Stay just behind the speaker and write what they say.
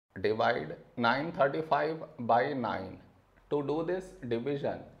divide 935 by 9. To do this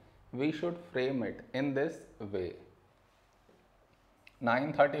division, we should frame it in this way.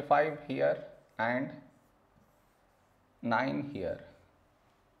 935 here and 9 here.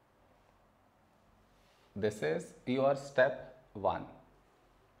 This is your step 1.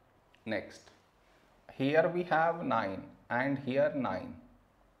 Next, here we have 9 and here 9.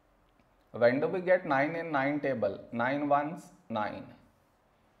 When do we get 9 in 9 table? 9 ones 9.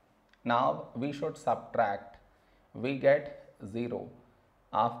 Now we should subtract. We get 0.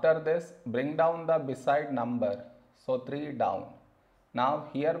 After this, bring down the beside number. So 3 down. Now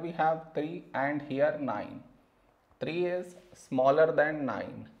here we have 3 and here 9. 3 is smaller than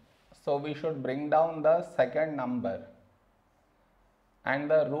 9. So we should bring down the second number.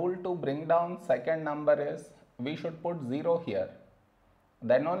 And the rule to bring down second number is we should put 0 here.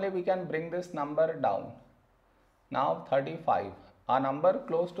 Then only we can bring this number down. Now 35. A number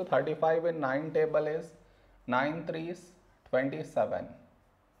close to 35 in 9 table is 9 3s 27.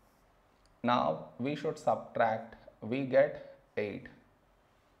 Now we should subtract. We get 8.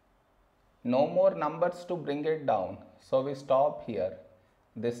 No more numbers to bring it down. So we stop here.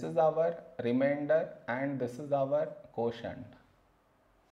 This is our remainder and this is our quotient.